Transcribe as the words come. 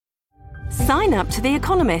Sign up to The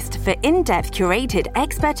Economist for in-depth curated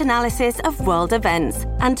expert analysis of world events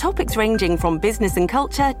and topics ranging from business and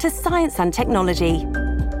culture to science and technology.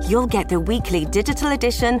 You'll get the weekly digital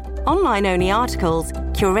edition, online-only articles,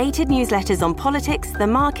 curated newsletters on politics, the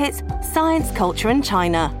markets, science, culture and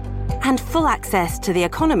China, and full access to The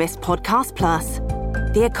Economist Podcast Plus.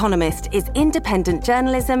 The Economist is independent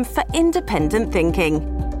journalism for independent thinking.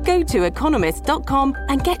 Go to economist.com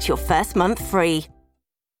and get your first month free.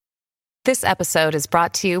 This episode is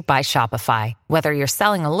brought to you by Shopify. Whether you're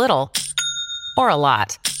selling a little or a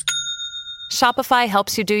lot, Shopify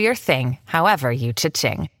helps you do your thing, however you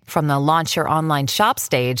cha-ching. From the launch your online shop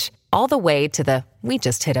stage, all the way to the we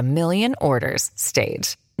just hit 1 million orders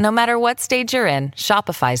stage. No matter what stage you're in,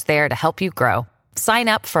 Shopify's there to help you grow. Sign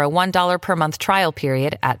up for a $1 per month trial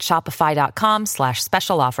period at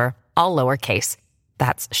shopify.com/special offer, all lowercase.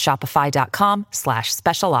 That's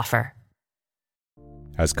shopify.com/special offer.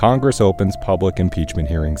 As Congress opens public impeachment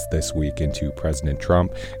hearings this week into President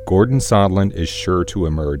Trump, Gordon Sondland is sure to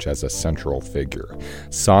emerge as a central figure.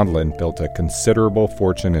 Sondland built a considerable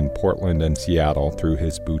fortune in Portland and Seattle through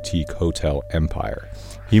his boutique hotel empire.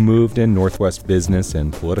 He moved in Northwest business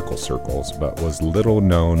and political circles, but was little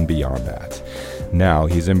known beyond that. Now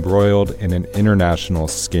he's embroiled in an international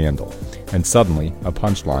scandal, and suddenly a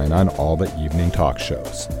punchline on all the evening talk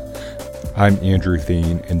shows. I'm Andrew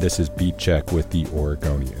Thien, and this is Beat Check with The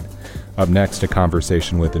Oregonian. Up next, a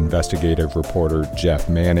conversation with investigative reporter Jeff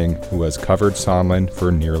Manning, who has covered Sondland for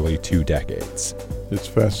nearly 2 decades. It's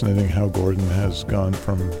fascinating how Gordon has gone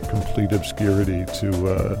from complete obscurity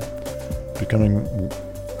to becoming,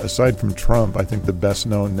 aside from Trump, I think the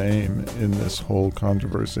best-known name in this whole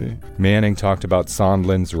controversy. Manning talked about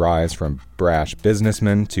Sondland's rise from brash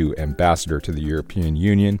businessman to ambassador to the European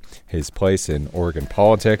Union, his place in Oregon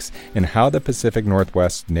politics, and how the Pacific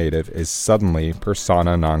Northwest native is suddenly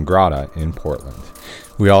persona non grata in Portland.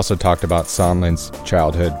 We also talked about Sondland's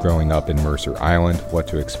childhood growing up in Mercer Island, what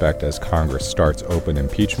to expect as Congress starts open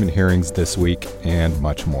impeachment hearings this week, and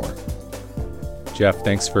much more. Jeff,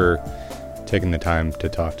 thanks for taking the time to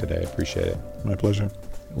talk today. I appreciate it. My pleasure.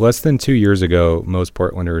 Less than 2 years ago, most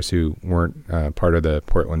Portlanders who weren't part of the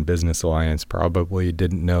Portland Business Alliance probably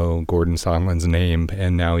didn't know Gordon Sondland's name,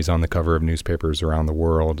 and now he's on the cover of newspapers around the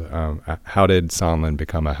world. How did Sondland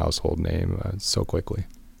become a household name so quickly?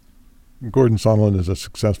 Gordon Sondland is a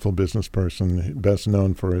successful business person, best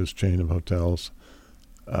known for his chain of hotels.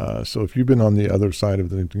 So if you've been on the other side of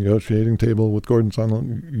the negotiating table with Gordon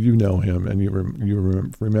Sondland, you know him and you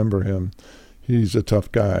remember him. He's a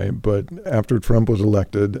tough guy, but after Trump was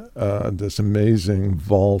elected, this amazing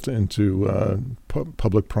vault into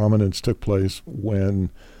public prominence took place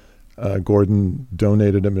when Gordon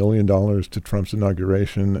donated $1 million to Trump's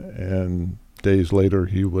inauguration, and days later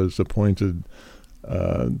he was appointed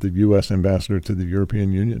the U.S. ambassador to the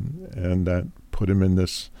European Union, and that put him in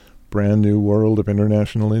this brand new world of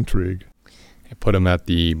international intrigue. It put him at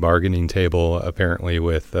the bargaining table, apparently,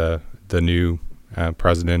 with the new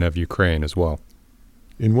president of Ukraine as well.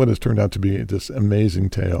 In what has turned out to be this amazing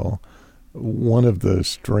tale, one of the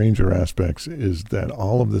stranger aspects is that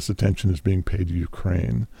all of this attention is being paid to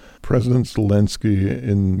Ukraine. President Zelensky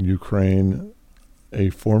in Ukraine, a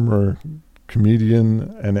former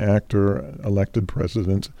comedian and actor, elected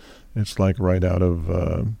president, it's like right out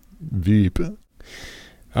of Veep.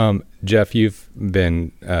 Jeff, you've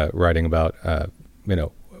been writing about,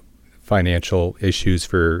 financial issues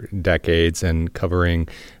for decades and covering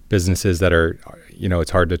businesses that are,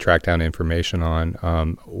 it's hard to track down information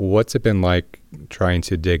on. What's it been like trying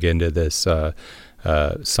to dig into this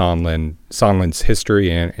Sondland's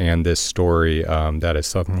history and this story that is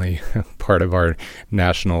suddenly part of our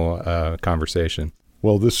national conversation?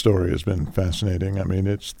 Well, this story has been fascinating. I mean,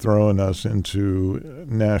 it's thrown us into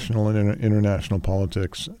national and international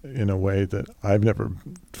politics in a way that I've never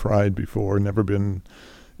tried before, never been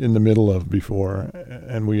in the middle of before.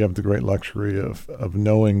 And we have the great luxury of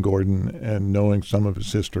knowing Gordon and knowing some of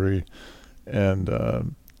his history. And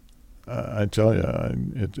I tell you,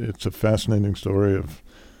 it's a fascinating story of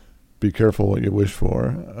be careful what you wish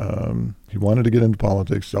for. He wanted to get into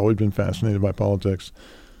politics. He's always been fascinated by politics.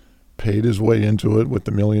 Paid his way into it with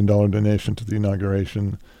the $1 million donation to the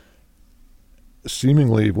inauguration.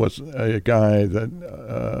 Seemingly was a guy that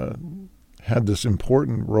had this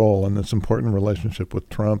important role and this important relationship with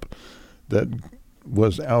Trump that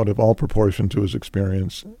was out of all proportion to his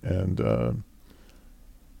experience. And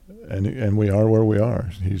we are where we are.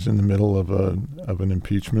 He's in the middle of an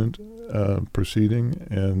impeachment proceeding,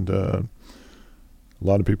 and A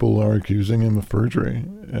lot of people are accusing him of perjury,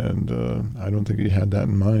 and I don't think he had that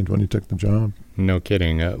in mind when he took the job. No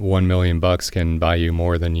kidding. $1 million can buy you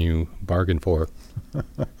more than you bargained for.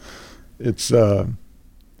 It's going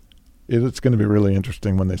to be really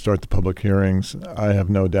interesting when they start the public hearings. I have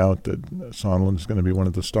no doubt that Sondland is going to be one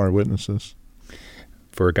of the star witnesses.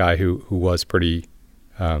 For a guy who was pretty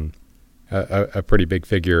a pretty big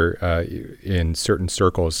figure in certain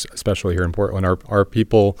circles, especially here in Portland,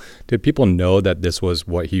 did people know that this was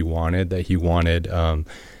what he wanted? That he wanted,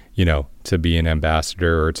 to be an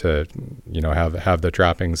ambassador or to, have the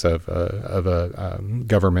trappings of a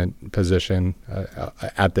government position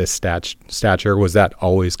at this stature? Was that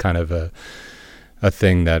always kind of a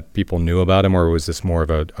thing that people knew about him, or was this more of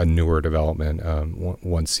a newer development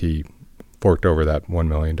once he forked over that $1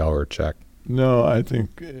 million check? No, I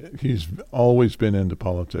think he's always been into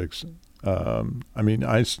politics. I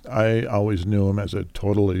always knew him as a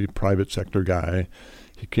totally private sector guy.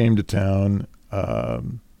 He came to town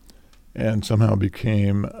and somehow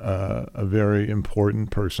became a very important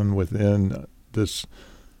person within this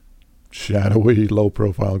shadowy,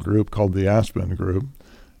 low-profile group called the Aspen Group.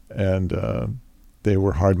 And they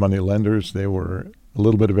were hard money lenders. They were a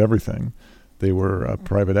little bit of everything. They were a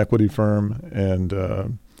private equity firm,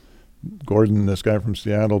 and Gordon, this guy from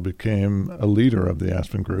Seattle, became a leader of the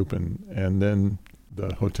Aspen Group and then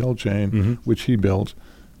the hotel chain, which he built.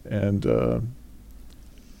 And,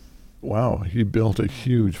 he built a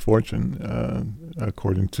huge fortune,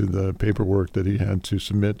 according to the paperwork that he had to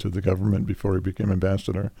submit to the government before he became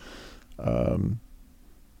ambassador,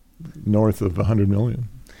 north of $100 million.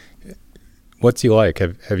 What's he like?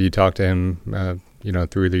 Have you talked to him,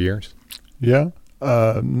 through the years? Yeah.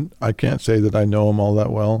 I can't say that I know him all that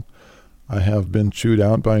well. I have been chewed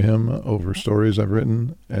out by him over stories I've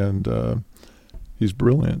written, and he's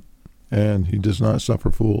brilliant, and he does not suffer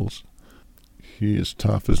fools. He is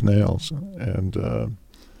tough as nails, and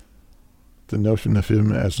the notion of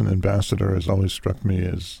him as an ambassador has always struck me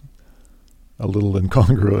as a little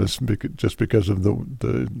incongruous, just because of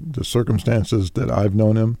the circumstances that I've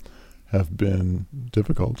known him have been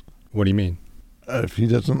difficult. What do you mean? If he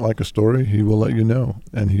doesn't like a story, he will let you know,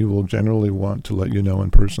 and he will generally want to let you know in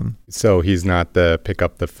person. So he's not the pick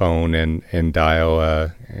up the phone and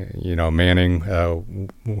dial, Manning,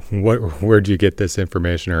 where'd you get this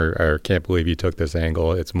information, or can't believe you took this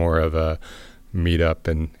angle. It's more of a meet up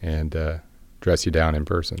and dress you down in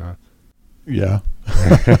person, huh? Yeah.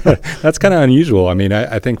 That's kind of unusual. I mean,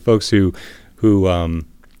 I think folks who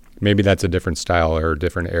maybe that's a different style or a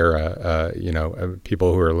different era.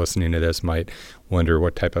 People who are listening to this might wonder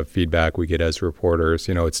what type of feedback we get as reporters.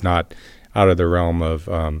 It's not out of the realm of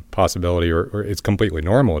possibility, or it's completely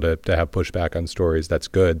normal to have pushback on stories. That's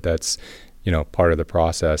good. That's, part of the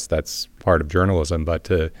process. That's part of journalism. But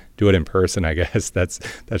to do it in person, I guess that's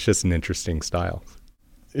just an interesting style.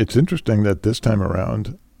 It's interesting that this time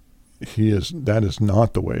around, that is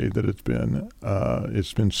not the way that it's been.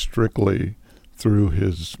 It's been strictly through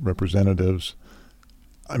his representatives.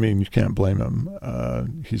 I mean, you can't blame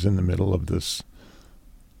him. He's in the middle of this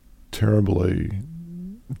terribly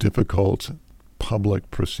difficult public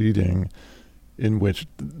proceeding in which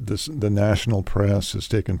the national press has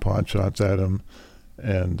taken pot shots at him.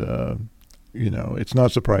 And, it's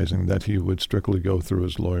not surprising that he would strictly go through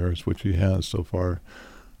his lawyers, which he has so far.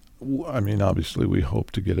 I mean, obviously, we hope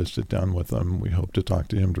to get a sit down with him. We hope to talk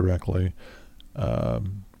to him directly.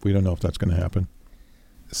 We don't know if that's going to happen.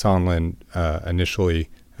 Sondland initially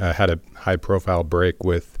had a high-profile break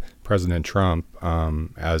with President Trump,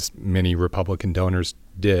 as many Republican donors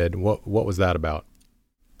did. What was that about?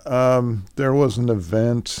 There was an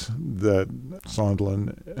event that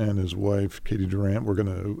Sondland and his wife, Katie Durant, were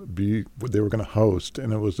going to host,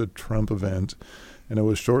 and it was a Trump event. And it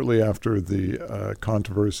was shortly after the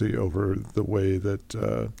controversy over the way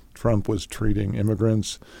that Trump was treating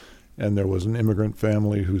immigrants. And there was an immigrant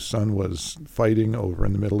family whose son was fighting over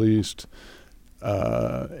in the Middle East,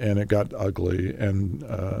 and it got ugly. And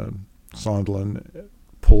Sondland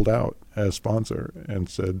pulled out as sponsor and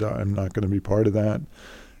said, "I'm not going to be part of that."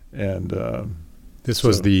 And this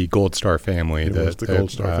was the Gold Star family. It was the Gold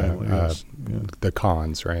Star family. Yes. The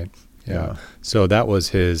Khans, right? Yeah. So that was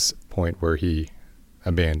his point where he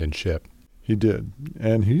abandoned ship. He did,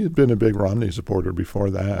 and he had been a big Romney supporter before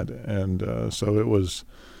that, and so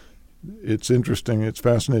it's interesting. It's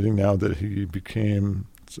fascinating now that he became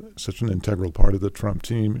such an integral part of the Trump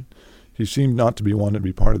team. He seemed not to be wanting to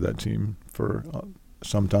be part of that team for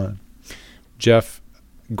some time. Jeff,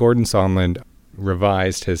 Gordon Sondland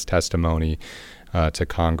revised his testimony to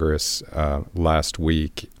Congress last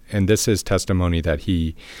week, and this is testimony that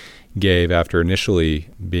he gave after initially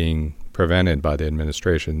being prevented by the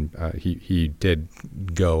administration. He did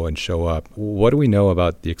go and show up. What do we know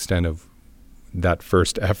about the extent of that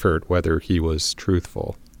first effort, whether he was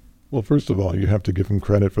truthful? Well, first of all, you have to give him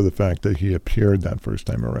credit for the fact that he appeared that first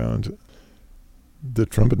time around. The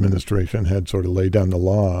Trump administration had sort of laid down the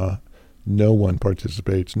law. No one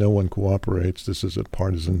participates, no one cooperates. This is a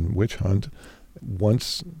partisan witch hunt.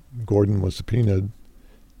 Once Gordon was subpoenaed,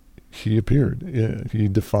 he appeared. He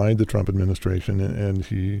defied the Trump administration, and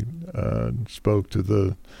he spoke to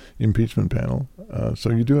the impeachment panel. So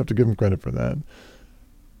you do have to give him credit for that.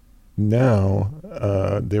 Now,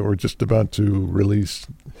 they were just about to release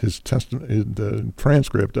the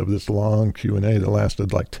transcript of this long Q&A that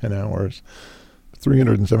lasted like 10 hours,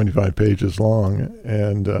 375 pages long,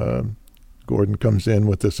 and Gordon comes in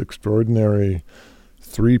with this extraordinary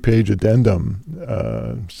 3-page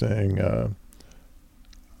addendum saying,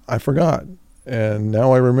 I forgot, and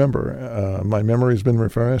now I remember. My memory's been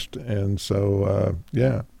refreshed, and so,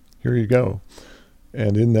 here you go.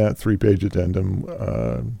 And in that 3-page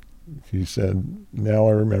addendum, he said, now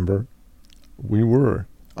I remember,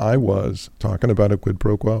 I was talking about a quid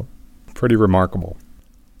pro quo. Pretty remarkable.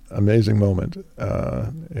 Amazing moment.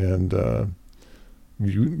 And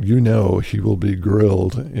you know he will be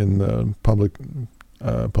grilled in the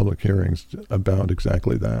public hearings about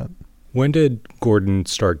exactly that. When did Gordon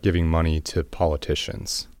start giving money to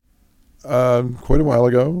politicians? Quite a while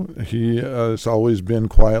ago. He has always been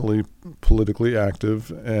quietly politically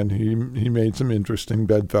active, and he made some interesting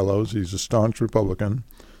bedfellows. He's a staunch Republican,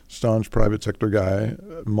 staunch private sector guy,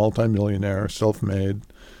 multimillionaire, self-made.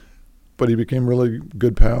 But he became really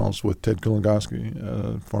good pals with Ted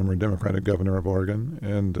Kulongoski, former Democratic governor of Oregon,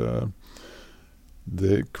 and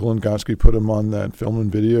the Kulongoski put him on that film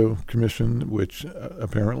and video commission, which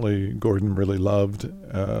apparently Gordon really loved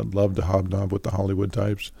to hobnob with the Hollywood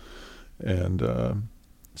types. And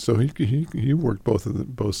so he worked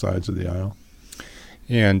both sides of the aisle.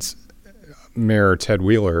 And Mayor Ted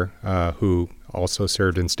Wheeler, who also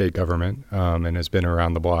served in state government and has been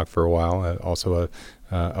around the block for a while, also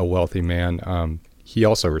a wealthy man, he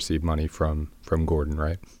also received money from Gordon,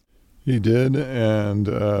 right? He did, and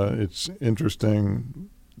it's interesting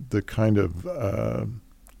the kind of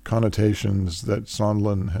connotations that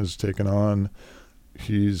Sondland has taken on.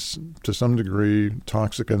 He's, to some degree,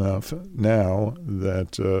 toxic enough now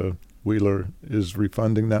that Wheeler is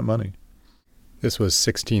refunding that money. This was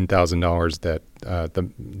 $16,000 that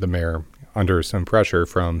the mayor, under some pressure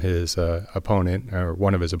from his opponent, or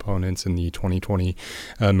one of his opponents in the 2020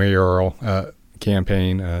 mayoral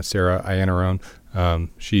campaign, Sarah Iannarone,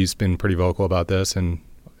 she's been pretty vocal about this, and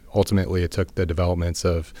ultimately it took the developments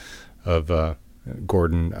of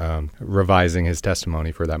Gordon revising his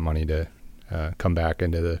testimony for that money to come back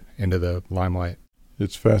into the limelight.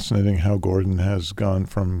 It's fascinating how Gordon has gone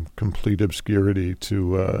from complete obscurity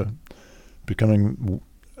to becoming,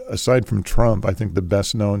 aside from Trump, I think the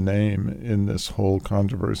best known name in this whole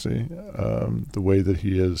controversy. The way that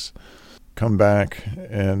he has come back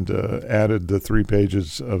and added the 3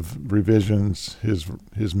 pages of revisions,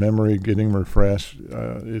 his memory getting refreshed.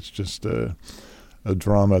 It's just a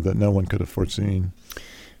drama that no one could have foreseen.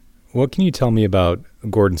 What can you tell me about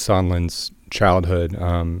Gordon Sondland's childhood?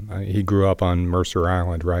 He grew up on Mercer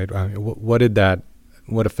Island, right?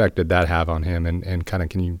 What effect did that have on him? And kind of,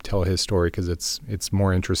 can you tell his story? Because it's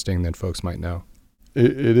more interesting than folks might know.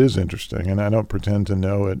 It is interesting, and I don't pretend to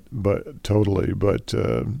know it, but totally. But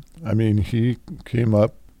he came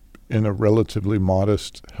up in a relatively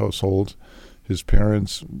modest household. His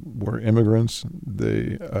parents were immigrants.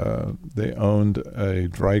 They owned a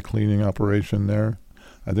dry cleaning operation there.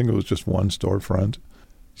 I think it was just one storefront.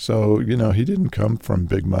 So, he didn't come from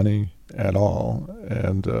big money at all.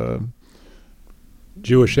 And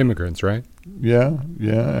Jewish immigrants, right? Yeah.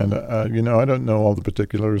 And, I don't know all the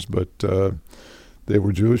particulars, but they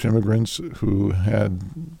were Jewish immigrants who had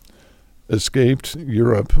escaped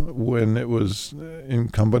Europe when it was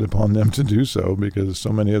incumbent upon them to do so, because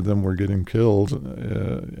so many of them were getting killed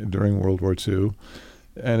during World War II.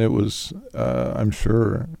 And it was, I'm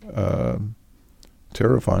sure,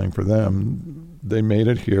 terrifying for them. They made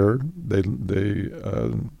it here. They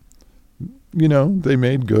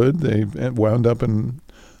made good. They wound up in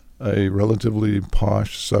a relatively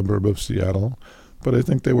posh suburb of Seattle, but I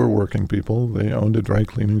think they were working people. They owned a dry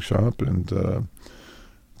cleaning shop, and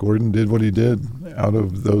Gordon did what he did out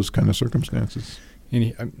of those kind of circumstances.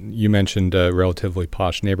 And you mentioned a relatively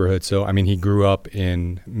posh neighborhood, so he grew up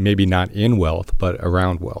in, maybe not in wealth, but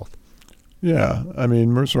around wealth. Yeah,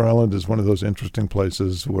 Mercer Island is one of those interesting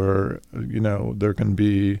places where, there can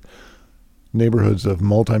be neighborhoods of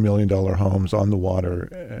multi-million-dollar homes on the water,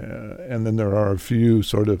 and then there are a few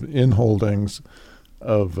sort of in-holdings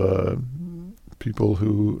of people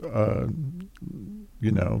who,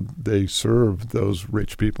 they serve those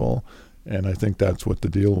rich people. And I think that's what the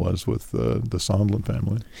deal was with the Sondland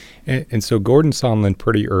family. And so Gordon Sondland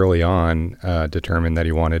pretty early on determined that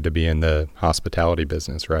he wanted to be in the hospitality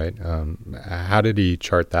business, right? How did he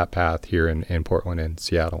chart that path here in Portland and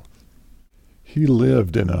Seattle? He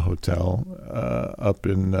lived in a hotel up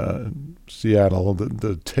in Seattle.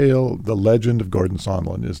 The legend of Gordon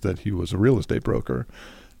Sondland is that he was a real estate broker,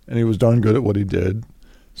 and he was darn good at what he did.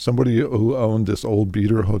 Somebody who owned this old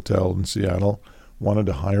beater hotel in Seattle wanted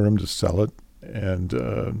to hire him to sell it, and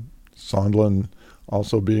Sondland,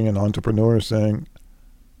 also being an entrepreneur, saying,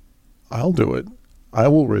 I'll do it. I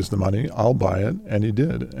will raise the money. I'll buy it. And he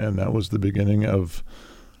did. And that was the beginning of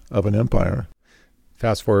an empire.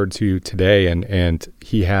 Fast forward to today, and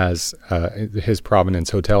he has his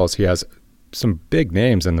Providence hotels. He has some big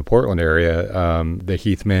names in the Portland area. The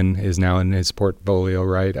Heathman is now in his portfolio,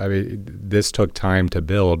 right? I mean, this took time to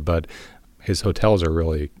build, but his hotels are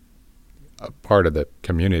really a part of the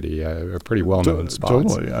community, a pretty well-known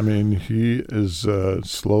spots. Totally. I mean, he is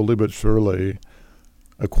slowly but surely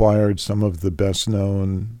acquired some of the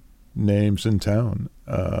best-known names in town.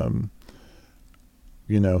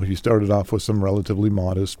 He started off with some relatively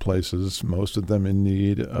modest places, most of them in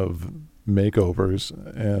need of makeovers,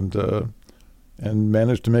 and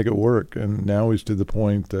managed to make it work. And now he's to the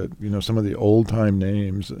point that, some of the old-time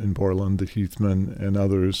names in Portland, the Heathman and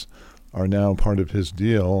others, are now part of his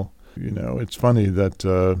deal. It's funny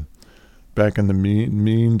that back in the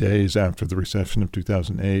mean days after the recession of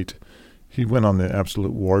 2008, he went on the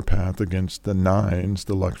absolute warpath against the Nines,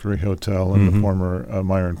 the luxury hotel in the former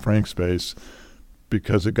Meyer and Frank space,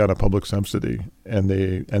 because it got a public subsidy, and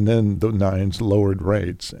then the Nines lowered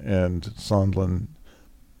rates, and Sondland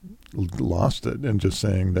lost it, and just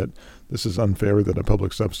saying that this is unfair that a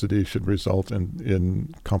public subsidy should result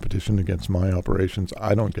in competition against my operations.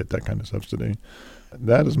 I don't get that kind of subsidy.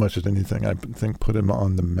 That, as much as anything, I think put him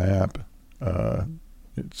on the map,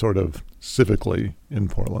 sort of civically in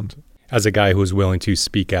Portland. As a guy who was willing to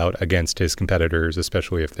speak out against his competitors,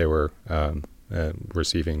 especially if they were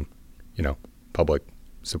receiving, public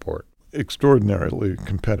support. Extraordinarily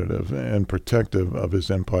competitive and protective of his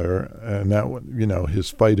empire, and that, his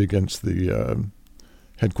fight against the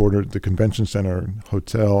the Convention Center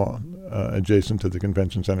hotel adjacent to the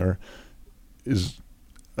Convention Center is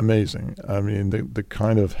amazing. I mean, the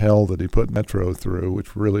kind of hell that he put Metro through,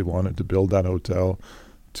 which really wanted to build that hotel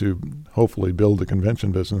to hopefully build the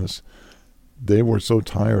convention business, they were so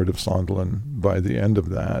tired of Sondland by the end of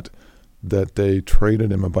that they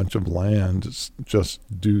traded him a bunch of land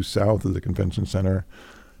just due south of the Convention Center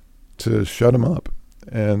to shut him up.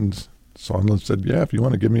 And Sondland said, yeah, if you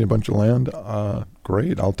want to give me a bunch of land,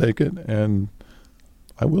 great, I'll take it, and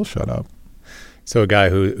I will shut up. So a guy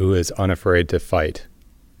who is unafraid to fight.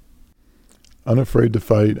 Unafraid to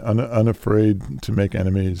fight, unafraid to make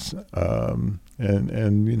enemies, and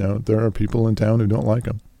there are people in town who don't like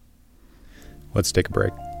him. Let's take a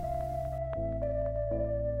break.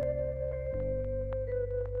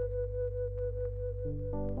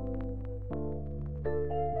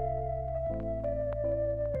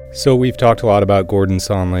 So we've talked a lot about Gordon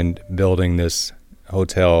Sondland building this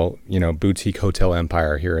hotel, boutique hotel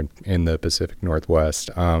empire here in the Pacific Northwest.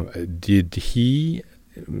 Did he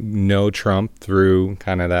know Trump through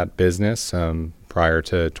kind of that business prior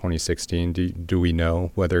to 2016? Do we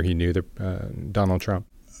know whether he knew Donald Trump?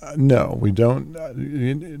 No, we don't.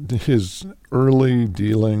 His early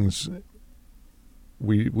dealings,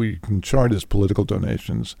 we can chart his political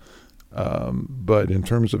donations, but in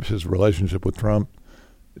terms of his relationship with Trump,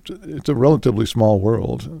 it's a relatively small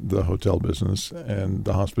world, the hotel business and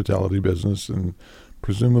the hospitality business, and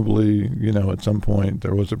presumably, at some point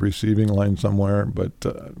there was a receiving line somewhere, but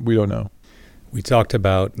we don't know. We talked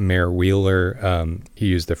about Mayor Wheeler. He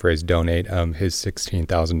used the phrase donate, his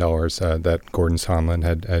 $16,000 that Gordon Sondland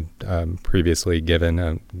had previously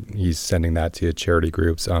given. He's sending that to charity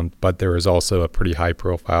groups. But there was also a pretty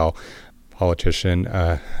high-profile politician,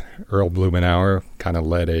 Earl Blumenauer, kind of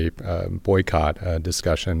led a boycott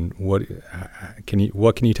discussion. What can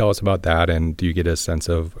you tell us about that, and do you get a sense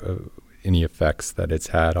of any effects that it's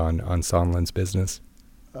had on Sondland's business?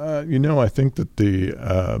 I think that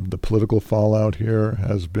the political fallout here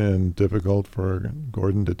has been difficult for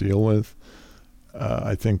Gordon to deal with.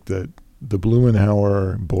 I think that the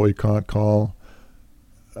Blumenauer boycott call,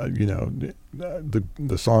 the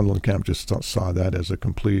Sondland camp just saw that as a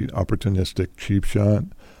complete opportunistic cheap shot,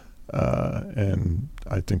 and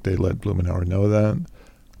I think they let Blumenauer know that.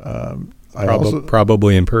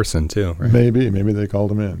 Probably in person too, right? Maybe they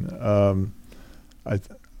called him in.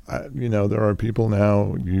 There are people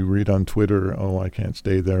now, you read on Twitter, I can't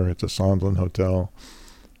stay there, it's a Sondland hotel.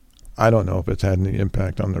 I don't know if it's had any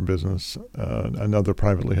impact on their business. Another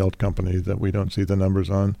privately held company that we don't see the numbers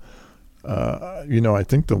on. I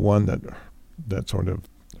think the one that sort of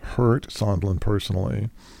hurt Sondland personally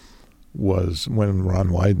was when Ron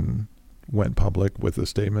Wyden went public with a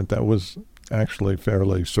statement that was actually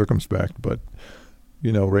fairly circumspect, but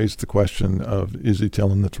raised the question of, is he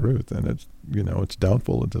telling the truth? And it's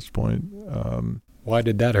doubtful at this point. Why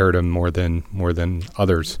did that hurt him more than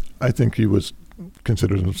others? I think he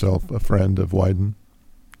considers himself a friend of Wyden,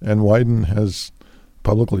 and Wyden has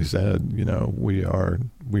publicly said, we are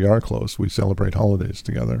close. We celebrate holidays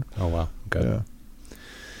together. Oh wow, good. Yeah.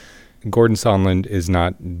 Gordon Sondland is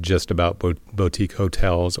not just about boutique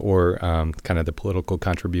hotels or kind of the political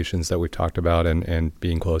contributions that we've talked about and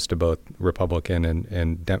being close to both Republican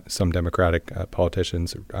and some Democratic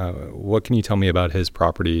politicians. What can you tell me about his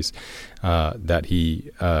properties that he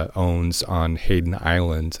owns on Hayden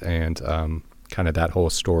Island and kind of that whole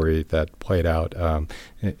story that played out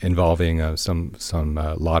involving some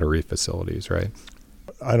lottery facilities, right?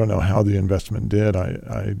 I don't know how the investment did.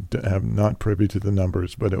 I am not privy to the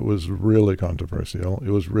numbers, but it was really controversial.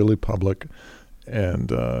 It was really public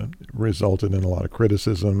and resulted in a lot of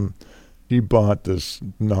criticism. He bought this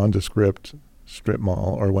nondescript strip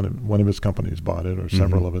mall, or one of his companies bought it, or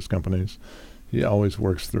several of his companies. He always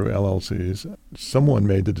works through LLCs. Someone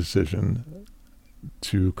made the decision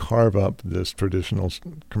to carve up this traditional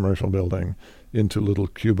commercial building into little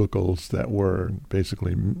cubicles that were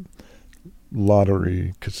basically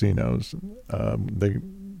lottery casinos. The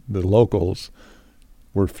locals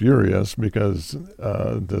were furious because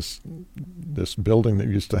this building that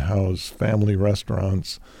used to house family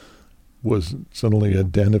restaurants was suddenly a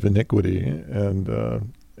den of iniquity, and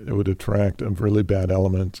it would attract a really bad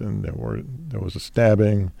element. And there was a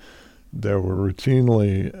stabbing. There were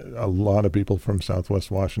routinely a lot of people from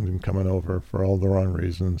Southwest Washington coming over for all the wrong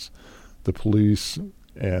reasons. The police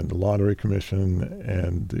and the Lottery Commission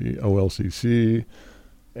and the OLCC,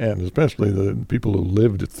 and especially the people who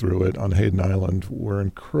lived through it on Hayden Island, were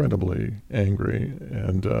incredibly angry.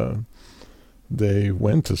 And they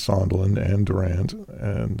went to Sondland and Durant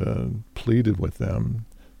and pleaded with them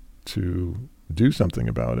to do something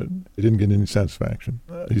about it. He didn't get any satisfaction.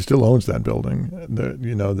 He still owns that building.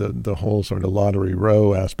 The whole sort of Lottery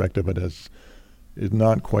Row aspect of it is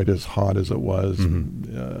not quite as hot as it was.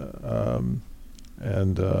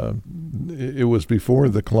 It was before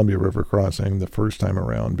the Columbia River crossing the first time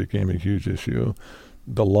around became a huge issue.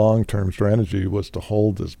 The long-term strategy was to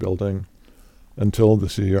hold this building until the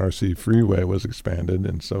CRC freeway was expanded,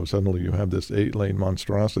 and so suddenly you have this 8-lane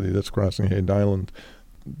monstrosity that's crossing Hayden Island.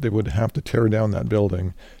 They would have to tear down that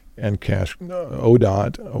building and cash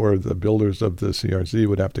ODOT, or the builders of the CRC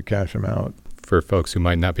would have to cash them out. For folks who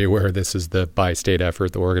might not be aware, this is the bi-state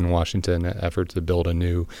effort, the Oregon-Washington effort to build a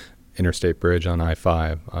new interstate bridge on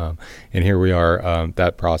I-5. And here we are.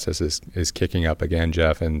 That process is kicking up again,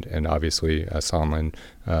 Jeff, and obviously Sondland,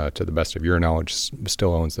 to the best of your knowledge,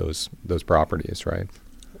 still owns those properties, right?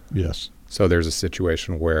 Yes. So there's a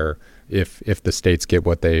situation where if the states get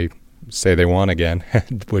what they say they want again,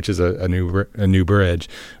 which is a new bridge,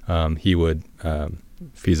 he would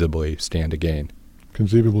feasibly stand to gain.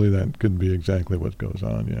 Conceivably, that could be exactly what goes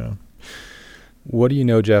on, yeah. What do you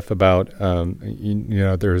know, Jeff, about,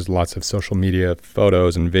 there's lots of social media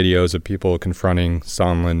photos and videos of people confronting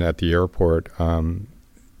Sondland at the airport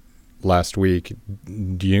last week.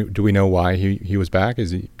 Do we know why he was back? Is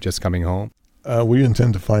he just coming home? We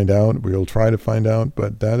intend to find out. We'll try to find out,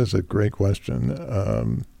 but that is a great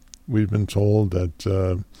question. We've been told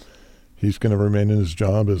that he's going to remain in his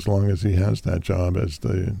job as long as he has that job as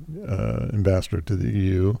the ambassador to the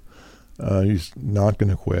EU. He's not going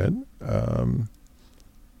to quit.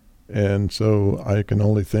 And so I can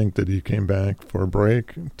only think that he came back for a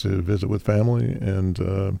break to visit with family,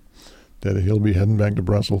 and that he'll be heading back to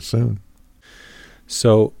Brussels soon.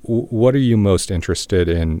 So what are you most interested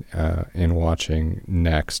in watching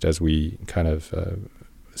next as we kind of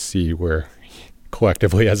see where,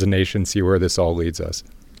 collectively as a nation, see where this all leads us?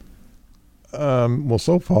 Well,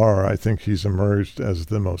 so far, I think he's emerged as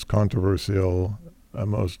the most controversial,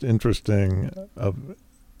 most interesting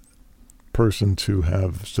person to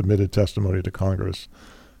have submitted testimony to Congress.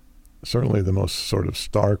 Certainly the most sort of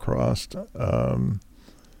star-crossed.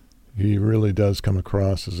 He really does come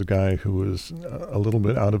across as a guy who is a little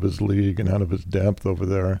bit out of his league and out of his depth over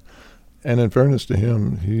there. And in fairness to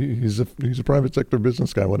him, he's a private sector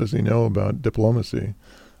business guy. What does he know about diplomacy?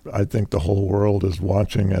 I think the whole world is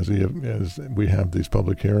watching as we have these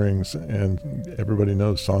public hearings, and everybody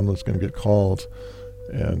knows Sondland's going to get called,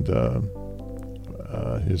 and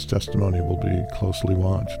his testimony will be closely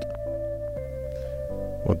watched.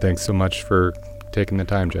 Well, thanks so much for taking the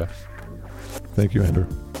time, Jeff. Thank you, Andrew.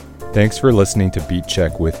 Thanks for listening to Beat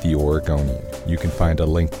Check with the Oregonian. You can find a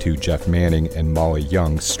link to Jeff Manning and Molly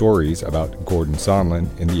Young's stories about Gordon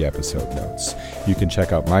Sondland in the episode notes. You can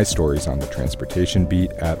check out my stories on the transportation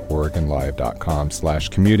beat at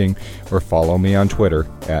OregonLive.com/commuting or follow me on Twitter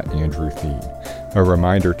at Andrew Thien. A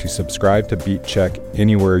reminder to subscribe to Beat Check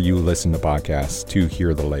anywhere you listen to podcasts to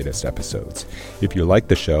hear the latest episodes. If you like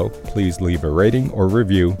the show, please leave a rating or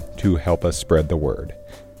review to help us spread the word.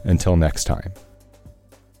 Until next time.